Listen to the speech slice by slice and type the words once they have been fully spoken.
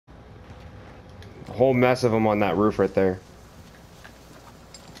A whole mess of them on that roof right there.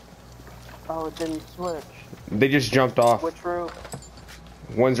 Oh, it didn't switch. They just jumped off. Which roof?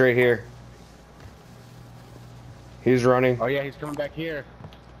 One's right here. He's running. Oh yeah, he's coming back here.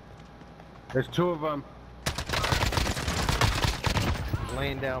 There's two of them.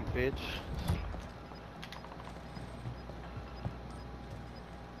 Laying down, bitch.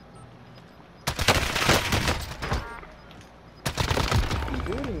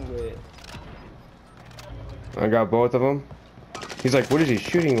 Shooting with. I got both of them. He's like, what is he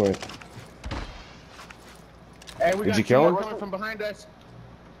shooting with? Hey, we Did got you kill him? coming from behind us.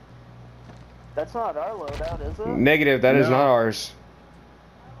 That's not our loadout, is it? Negative, that is No. not ours.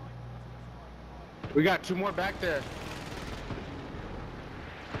 We got two more back there.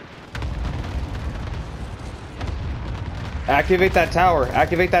 Activate that tower.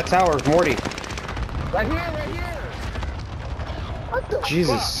 Activate that tower, Morty. Right here, right here. What the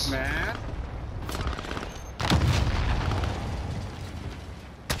Jesus. fuck, man?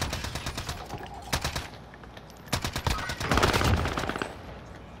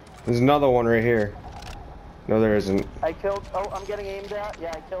 There's another one right here. No, there isn't. I killed. Oh, I'm getting aimed at.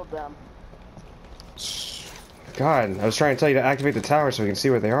 Yeah, I killed them. God, I was trying to tell you to activate the tower so we can see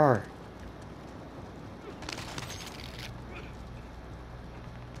where they are.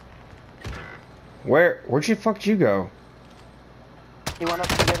 Where'd you fuck you go? He went up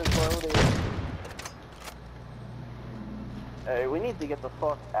to get his loading. Hey, we need to get the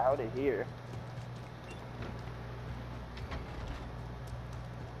fuck out of here.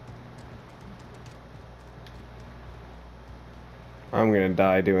 I'm gonna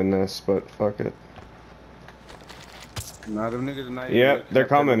die doing this, but fuck it. No, them niggas are not. Yep, they're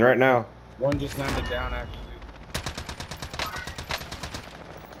coming right now. One just landed down, actually.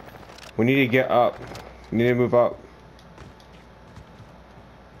 We need to get up. We need to move up.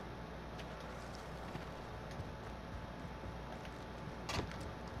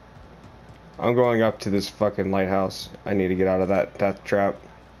 I'm going up to this fucking lighthouse. I need to get out of that death trap.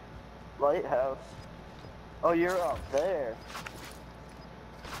 Lighthouse. Oh, you're up there.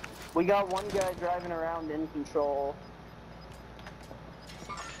 We got one guy driving around in control.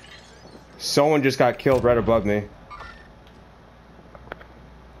 Someone just got killed right above me.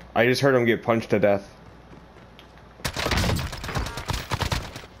 I just heard him get punched to death.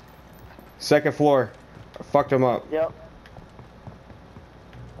 Second floor. I fucked him up. Yep.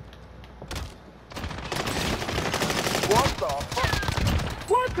 What the fuck?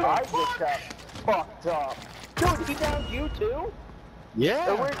 What the fuck? I just got fucked up. Dude, he downed you too? Yeah.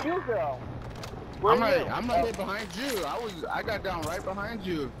 So where'd you go? Where I'm are you? right there behind you. I got down right behind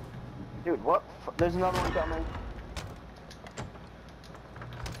you. Dude, what? There's another one coming.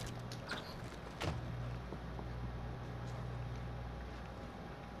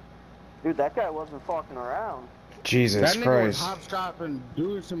 Dude, that guy wasn't fucking around. Jesus That nigga was Christ. hopscotching,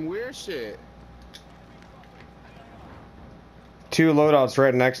 doing some weird shit. Two loadouts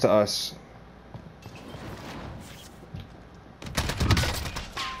right next to us.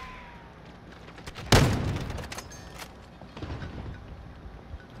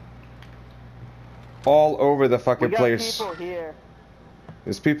 All over the We fucking got place. people here.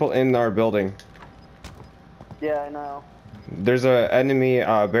 There's people in our building. Yeah, I know. There's a enemy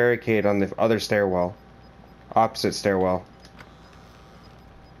barricade on the other stairwell. Opposite stairwell.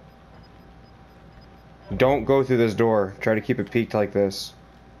 Don't go through this door. Try to keep it peaked like this.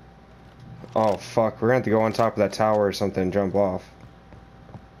 Oh fuck, we're gonna have to go on top of that tower or something and jump off.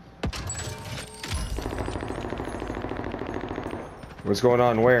 What's going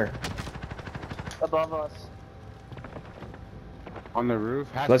on? Where? Above us. On the roof.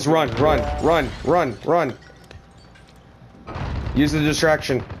 Let's run, run. Use the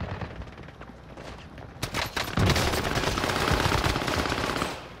distraction.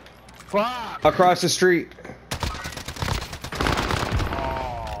 Fuck! Across the street. Oh,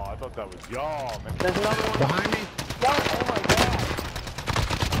 I thought that was y'all, man. There's another one. Behind me. No, oh my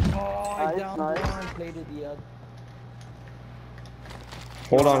god. Oh, I Nice, downed nice. one, plated the other.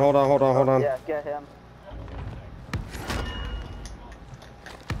 Hold on. Yeah, get him.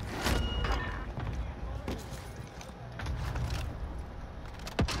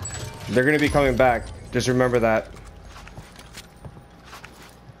 They're gonna be coming back. Just remember that.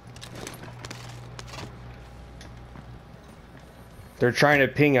 They're trying to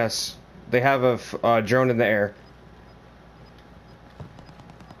ping us. They have a drone in the air.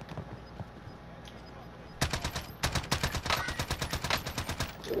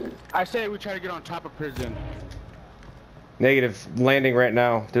 I say we try to get on top of prison. Negative. Landing right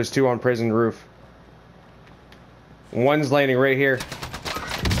now. There's two on prison roof. One's landing right here.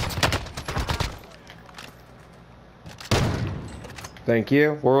 Thank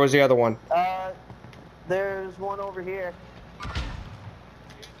you. Where was the other one? There's one over here.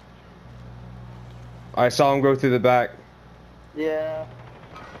 I saw him go through the back. Yeah.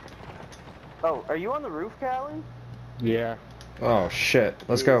 Oh, are you on the roof, Callie? Yeah. Oh shit.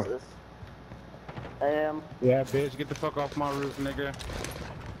 Let's go. Jesus. I am. Yeah, bitch, get the fuck off my roof, nigga.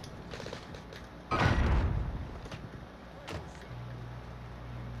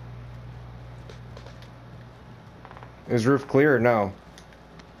 Is roof clear or no?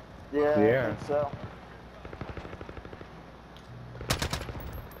 Yeah, Yeah. I think so.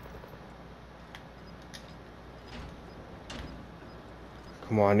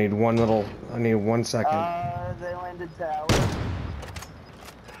 Come on, I need 1 second. They landed tower.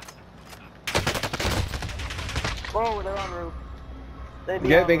 Whoa, they're on roof. Get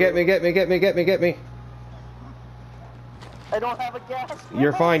me. I don't have a gas.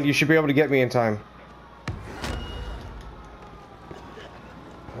 You're fine, you should be able to get me in time.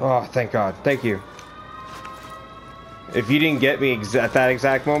 Oh, thank God. Thank you. If you didn't get me at that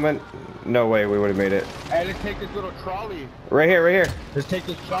exact moment, no way we would have made it. Hey, let's take this little trolley. Right here, right here. Let's take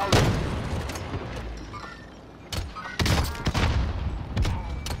this trolley.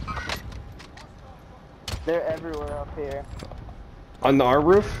 They're everywhere up here. On our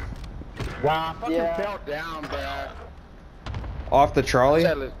roof? Wow, I fucking Yeah. fell down, bro. Off the trolley?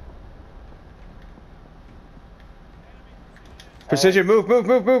 Tell it. Precision, move.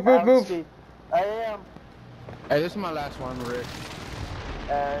 Steve. I am. Hey, this is my last one, Rick.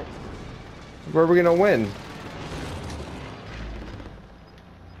 Where are we gonna win?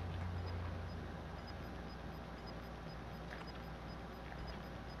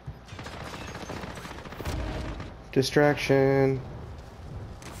 Distraction.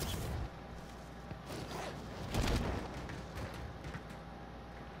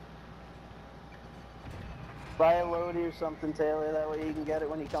 Buy a loadie or something, Taylor. That way you can get it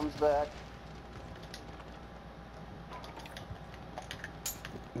when he comes back.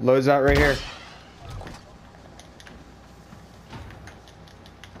 Loads out right here.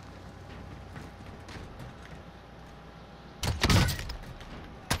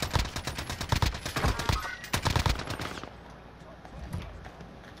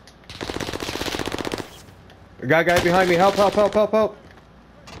 Guy behind me. Help.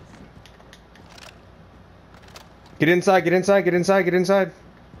 Get inside.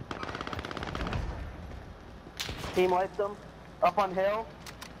 Team wiped them. Up on hill.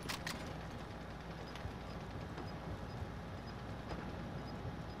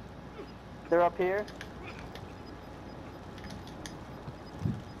 They're up here.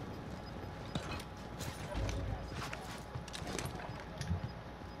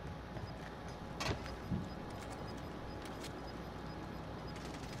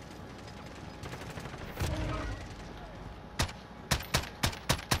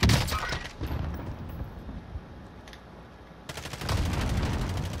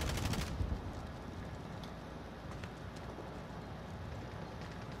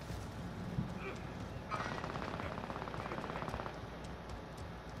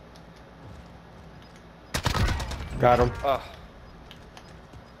 Got him.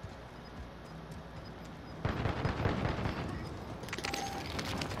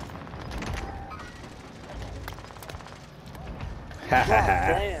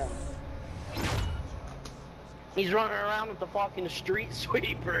 Damn. He's running around with the fucking street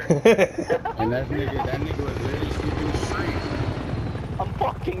sweeper. And that nigga was literally sweeping the street. I'm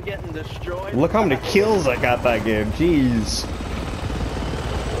fucking getting destroyed. Look how many kills I got that game. Jeez.